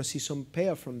going to see some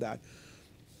payoff from that.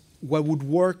 What would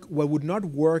work, what would not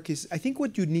work is, I think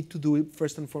what you need to do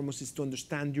first and foremost is to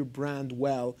understand your brand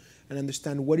well and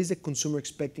understand what is the consumer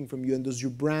expecting from you, and does your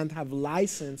brand have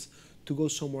license to go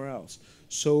somewhere else?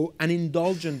 So an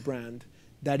indulgent brand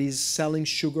that is selling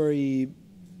sugary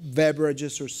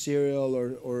beverages or cereal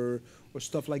or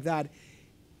stuff like that,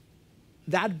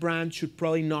 that brand should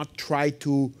probably not try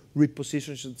to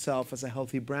reposition itself as a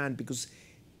healthy brand, because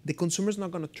the consumer's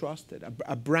not going to trust it.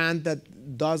 A brand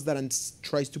that does that and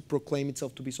tries to proclaim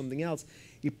itself to be something else,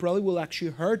 it probably will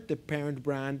actually hurt the parent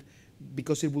brand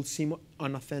because it will seem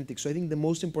unauthentic. So I think the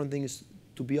most important thing is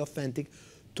to be authentic,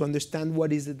 to understand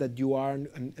what is it that you are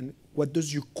and what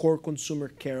does your core consumer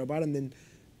care about, and then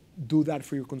do that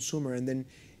for your consumer. And then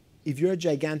if you're a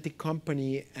gigantic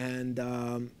company and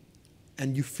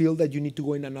you feel that you need to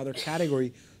go in another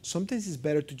category, sometimes it's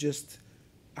better to just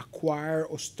acquire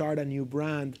or start a new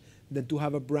brand than to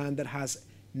have a brand that has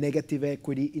negative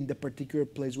equity in the particular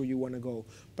place where you want to go.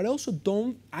 But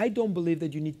I don't believe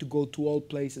that you need to go to all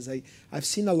places. I've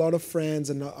seen a lot of friends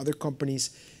and other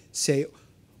companies say,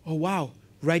 oh wow,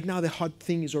 right now the hot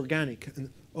thing is organic. And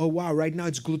oh wow, right now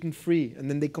it's gluten-free. And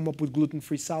then they come up with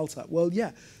gluten-free salsa. Well,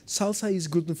 yeah, salsa is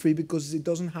gluten-free because it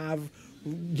doesn't have,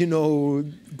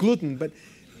 gluten, but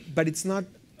it's not,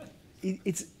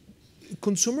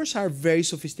 consumers are very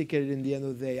sophisticated in the end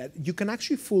of the day. You can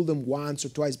actually fool them once or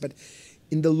twice, but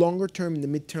in the longer term, in the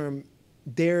midterm,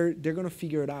 they're going to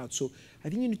figure it out. So I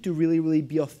think you need to really, really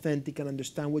be authentic and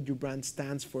understand what your brand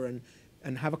stands for, and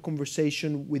have a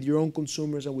conversation with your own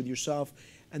consumers and with yourself,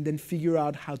 and then figure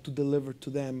out how to deliver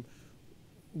to them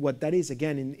what that is.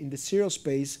 Again, in the cereal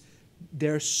space,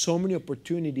 there are so many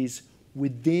opportunities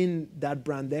within that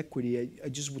brand equity. I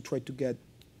just would try to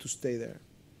stay there.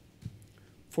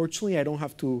 Fortunately, I don't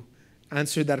have to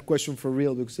answer that question for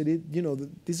real, because there's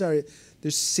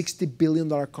 $60 billion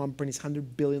companies, $100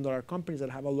 billion companies that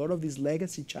have a lot of these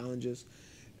legacy challenges,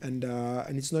 and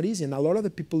it's not easy. And a lot of the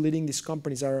people leading these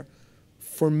companies are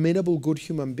formidable, good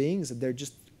human beings, that they're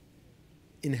just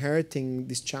inheriting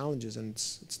these challenges, and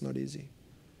it's not easy.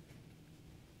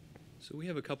 So we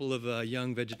have a couple of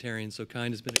young vegetarians, so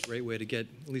Kind has been a great way to get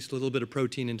at least a little bit of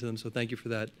protein into them, so thank you for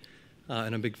that.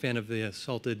 And I'm a big fan of the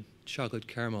salted chocolate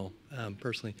caramel,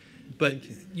 personally. But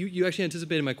you actually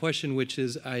anticipated my question, which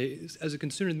is, as a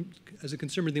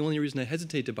consumer, the only reason I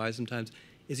hesitate to buy sometimes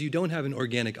is you don't have an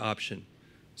organic option.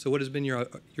 So what has been your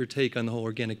take on the whole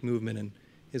organic movement, and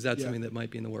is that something that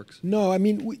might be in the works? No, I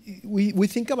mean, we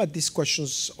think about these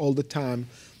questions all the time.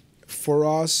 For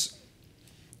us,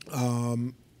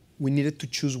 we needed to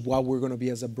choose what we're going to be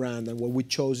as a brand, and what we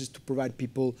chose is to provide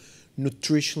people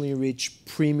nutritionally rich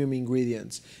premium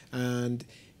ingredients. And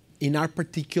in our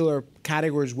particular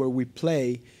categories where we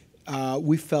play,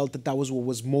 we felt that was what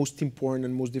was most important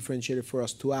and most differentiated for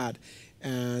us to add.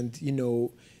 And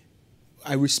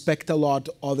I respect a lot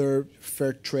other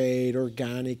fair trade,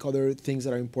 organic, other things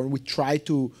that are important. We try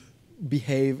to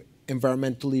behave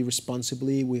environmentally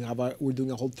responsibly. We're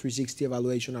doing a whole 360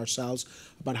 evaluation ourselves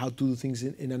about how to do things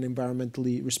in an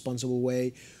environmentally responsible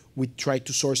way. We try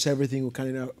to source everything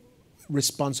in a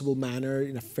responsible manner,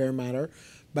 in a fair manner.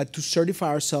 But to certify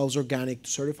ourselves organic, to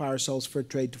certify ourselves fair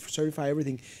trade, to certify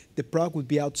everything, the product would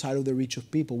be outside of the reach of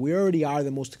people. We already are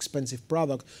the most expensive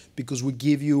product because we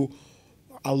give you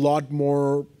a lot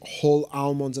more whole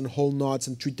almonds and whole nuts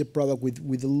and treat the product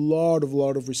with a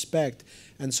lot of respect.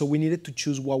 And so we needed to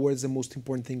choose what was the most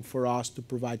important thing for us to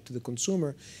provide to the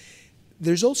consumer.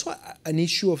 There's also an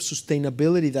issue of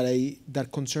sustainability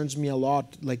that concerns me a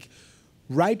lot. Like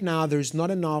right now, there's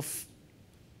not enough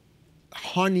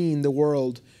honey in the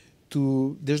world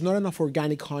there's not enough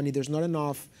organic honey, there's not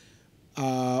enough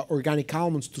organic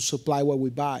almonds to supply what we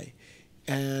buy.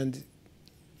 And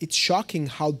it's shocking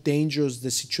how dangerous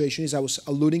the situation is. I was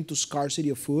alluding to scarcity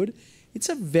of food. It's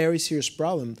a very serious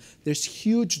problem. There's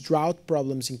huge drought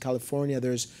problems in California.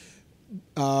 There's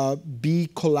bee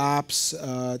collapse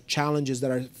challenges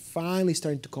that are finally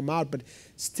starting to come out, but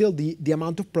still the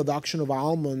amount of production of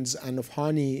almonds and of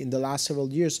honey in the last several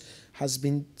years has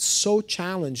been so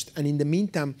challenged, and in the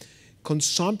meantime,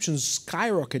 consumption's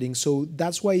skyrocketing. So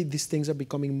that's why these things are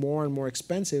becoming more and more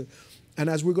expensive. And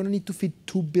as we're going to need to feed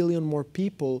 2 billion more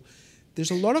people,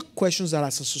 there's a lot of questions that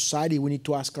as a society we need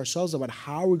to ask ourselves about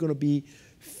how we're going to be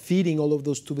feeding all of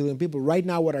those 2 billion people. Right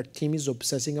now, what our team is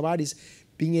obsessing about is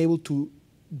being able to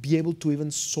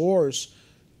even source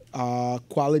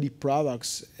quality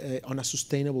products on a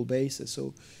sustainable basis.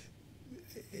 So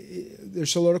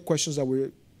there's a lot of questions that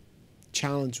we're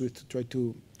challenged with to try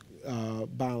to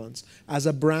balance. As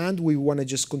a brand, we want to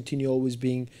just continue always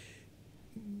being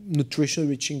nutritionally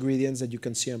rich ingredients that you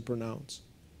can see and pronounce.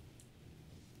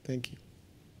 Thank you.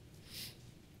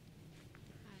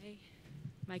 Hi.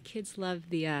 My kids love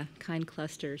the Kind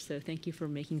cluster, so thank you for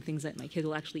making things that my kids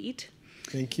will actually eat.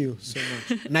 Thank you so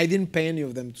much. And I didn't pay any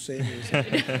of them to say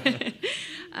anything.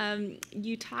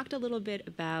 You talked a little bit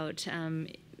about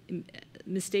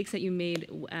mistakes that you made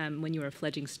when you were a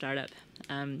fledgling startup.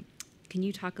 Can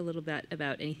you talk a little bit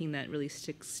about anything that really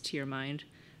sticks to your mind,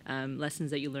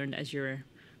 lessons that you learned as you're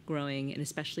growing, and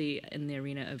especially in the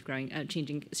arena of growing,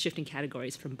 shifting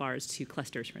categories from bars to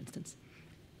clusters, for instance?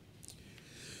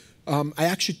 I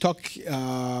actually talk,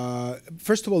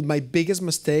 first of all, my biggest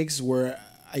mistakes were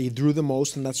I drew the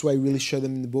most, and that's why I really share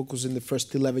them in the book, was in the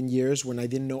first 11 years when I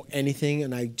didn't know anything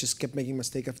and I just kept making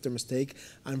mistake after mistake.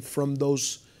 And from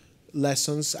those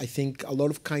lessons, I think a lot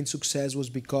of kind success was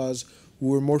because we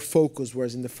were more focused,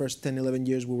 whereas in the first 10, 11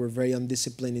 years, we were very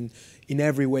undisciplined in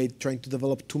every way, trying to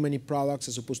develop too many products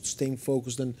as opposed to staying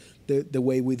focused on the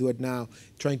way we do it now,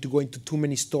 trying to go into too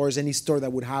many stores, any store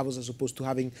that would have us, as opposed to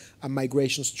having a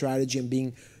migration strategy and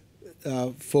being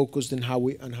focused on how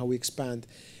we expand.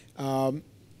 To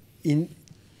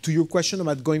your question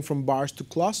about going from bars to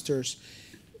clusters,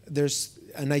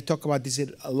 and I talk about this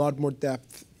in a lot more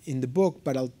depth in the book,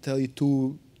 but I'll tell you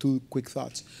two quick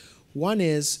thoughts. One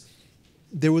is,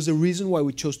 there was a reason why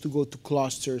we chose to go to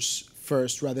clusters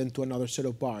first rather than to another set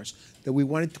of bars, that we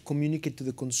wanted to communicate to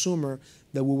the consumer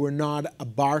that we were not a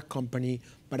bar company,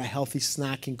 but a healthy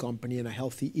snacking company and a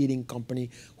healthy eating company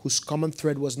whose common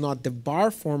thread was not the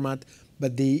bar format,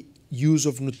 but the use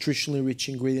of nutritionally rich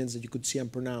ingredients that you could see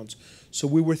and pronounce. So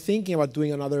we were thinking about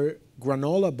doing another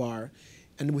granola bar,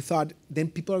 and we thought, then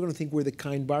people are going to think we're the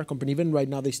kind bar company. Even right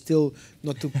now, they still,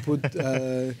 not to put,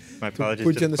 My apologies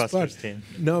put to you on the the spot. clusters team.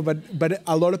 No, but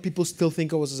a lot of people still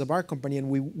think of us as a bar company, and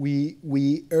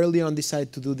we early on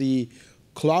decided to do the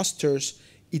clusters.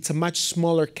 It's a much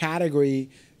smaller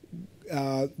category.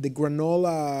 The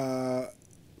granola,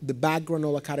 the bag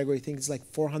granola category, I think it's like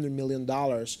 $400 million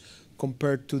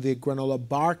compared to the granola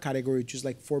bar category, which is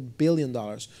like $4 billion.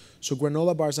 So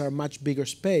granola bars are a much bigger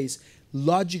space.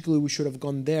 Logically, we should have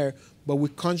gone there, but we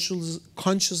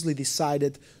consciously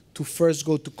decided to first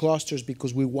go to clusters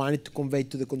because we wanted to convey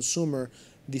to the consumer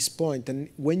this point. And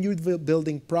when you're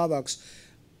building products,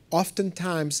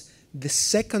 oftentimes the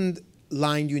second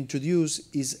line you introduce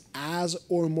is as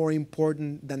or more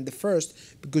important than the first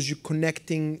because you're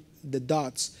connecting the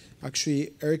dots.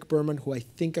 Actually, Eric Berman, who I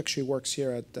think actually works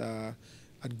here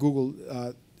at Google,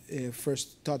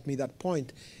 first taught me that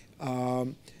point,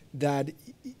 that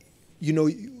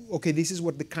okay, this is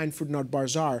what the kind fruit nut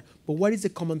bars are, but what is the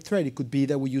common thread? It could be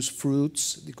that we use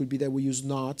fruits, it could be that we use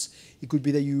nuts, it could be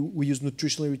that we use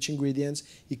nutritionally rich ingredients,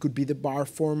 it could be the bar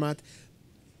format,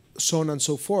 so on and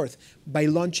so forth. By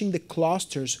launching the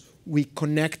clusters, we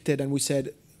connected and we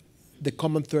said, the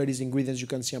common thread is ingredients you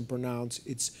can see and pronounce,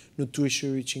 it's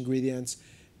nutritionally rich ingredients,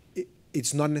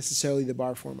 it's not necessarily the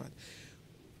bar format.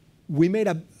 We made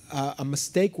a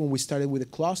mistake when we started with the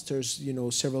clusters,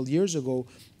 several years ago,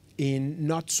 in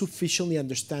not sufficiently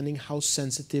understanding how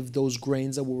sensitive those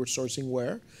grains that we were sourcing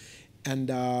were. And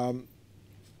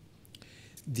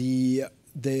the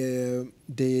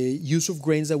use of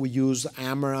grains that we use,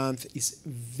 amaranth, is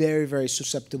very, very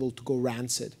susceptible to go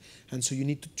rancid. And so you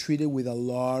need to treat it with a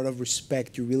lot of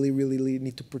respect. You really, really, really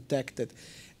need to protect it.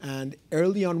 And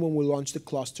early on when we launched the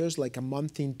clusters, like a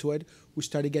month into it, we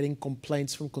started getting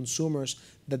complaints from consumers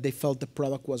that they felt the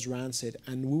product was rancid.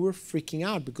 And we were freaking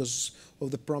out because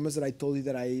of the promise that I told you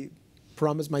that I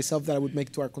promised myself that I would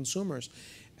make to our consumers.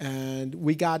 And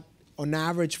we got, on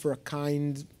average, for a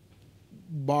kind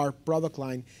bar product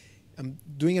line, I'm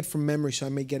doing it from memory, so I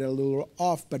may get it a little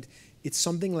off, but it's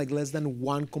something like less than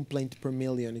 1 complaint per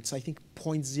million. It's, I think,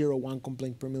 0.01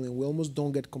 complaint per million. We almost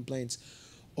don't get complaints.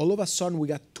 All of a sudden, we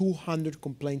got 200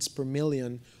 complaints per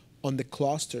million on the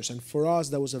clusters. And for us,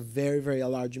 that was a very, very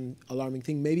alarming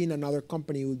thing. Maybe in another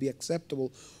company it would be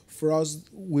acceptable. For us,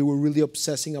 we were really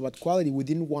obsessing about quality. We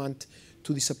didn't want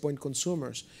to disappoint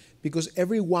consumers. Because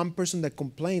every one person that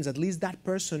complains, at least that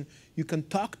person, you can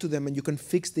talk to them and you can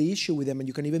fix the issue with them and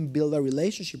you can even build a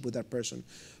relationship with that person.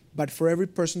 But for every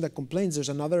person that complains, there's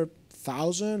another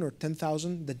 1,000 or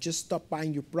 10,000 that just stop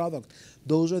buying your product.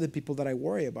 Those are the people that I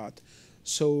worry about.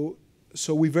 So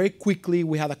we very quickly,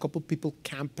 we had a couple people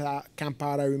camp out.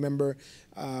 I remember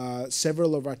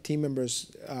several of our team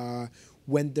members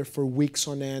went there for weeks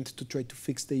on end to try to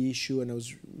fix the issue, and I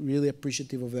was really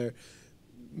appreciative of their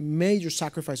major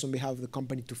sacrifice on behalf of the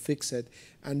company to fix it.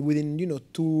 And within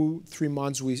 2-3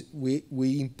 months,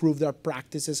 we improved our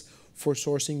practices for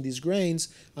sourcing these grains.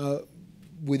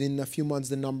 Within a few months,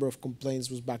 the number of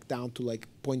complaints was back down to like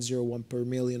 0.01 per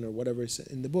million or whatever is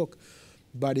in the book.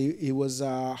 But it was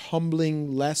a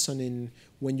humbling lesson in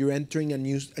when you're entering a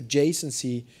new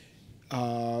adjacency,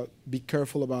 be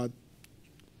careful about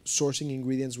sourcing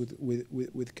ingredients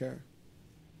with care.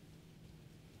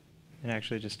 And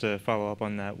actually, just to follow up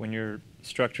on that, when you're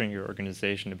structuring your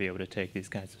organization to be able to take these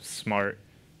kinds of smart,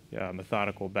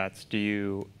 methodical bets, do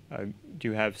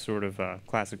you have sort of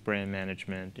classic brand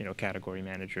management, category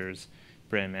managers,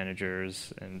 brand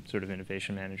managers, and sort of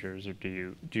innovation managers, or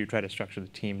do you try to structure the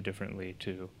team differently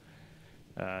to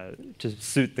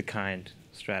suit the kind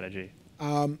strategy?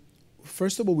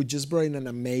 First of all, we just brought in an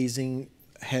amazing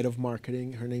head of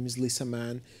marketing. Her name is Lisa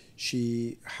Mann.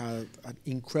 She had an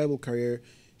incredible career.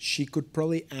 She could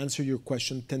probably answer your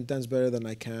question 10 times better than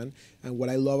I can. And what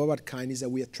I love about Kind is that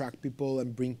we attract people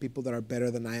and bring people that are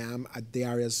better than I am at the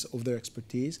areas of their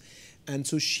expertise. And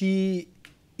so she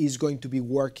is going to be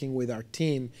working with our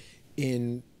team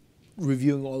in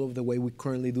reviewing all of the way we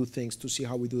currently do things to see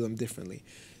how we do them differently.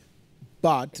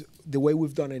 But the way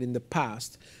we've done it in the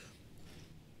past,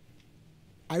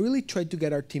 I really tried to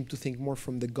get our team to think more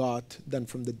from the gut than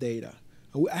from the data.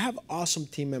 I have awesome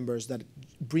team members that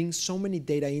bring so many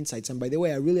data insights. And by the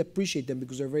way, I really appreciate them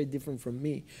because they're very different from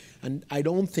me. And I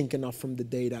don't think enough from the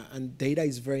data. And data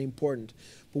is very important.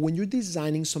 But when you're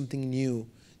designing something new,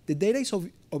 the data is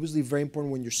obviously very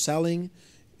important when you're selling.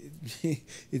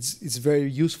 It's very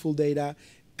useful data.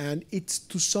 And it's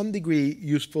to some degree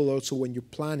useful also when you're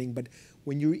planning. But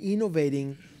when you're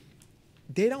innovating,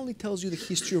 data only tells you the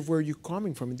history of where you're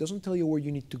coming from. It doesn't tell you where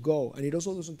you need to go. And it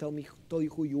also doesn't tell you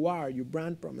who you are, your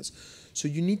brand promise. So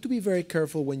you need to be very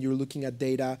careful when you're looking at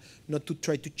data, not to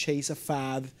try to chase a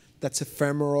fad that's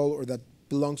ephemeral or that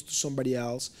belongs to somebody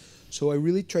else. So I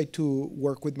really try to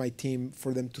work with my team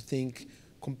for them to think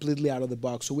completely out of the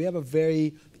box. So we have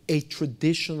a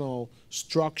traditional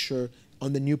structure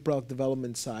on the new product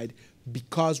development side,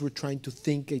 because we're trying to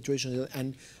think traditionally.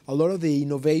 And a lot of the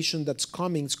innovation that's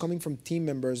coming is coming from team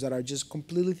members that are just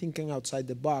completely thinking outside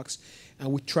the box.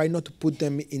 And we try not to put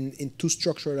them in too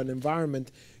structured an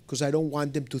environment, because I don't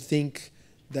want them to think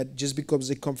that just because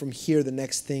they come from here, the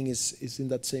next thing is in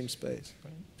that same space.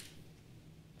 Right.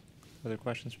 Other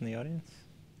questions from the audience?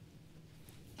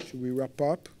 Should we wrap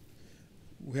up?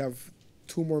 We have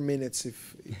 2 more minutes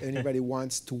if anybody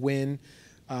wants to win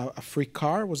a free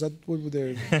car. Was that what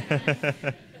they?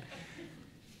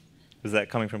 Was that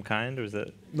coming from Kind, or was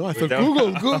it? No, I thought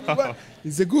Google.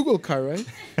 It's a Google car,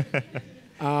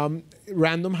 right?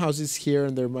 Random House is here,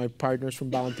 and they're my partners from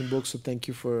Ballantine Books. So thank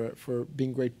you for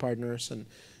being great partners. And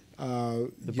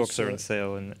the books are on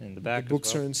sale in the back. The books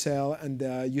as well. are on sale,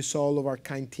 and you saw all of our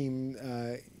Kind team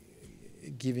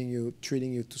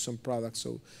treating you to some products.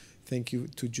 So thank you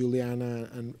to Juliana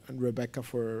and Rebecca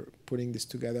for putting this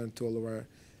together, and to all of our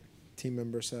team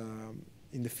members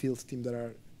in the field team that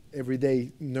are every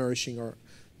day nourishing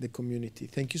the community.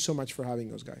 Thank you so much for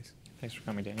having us, guys. Thanks for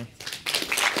coming, Daniel.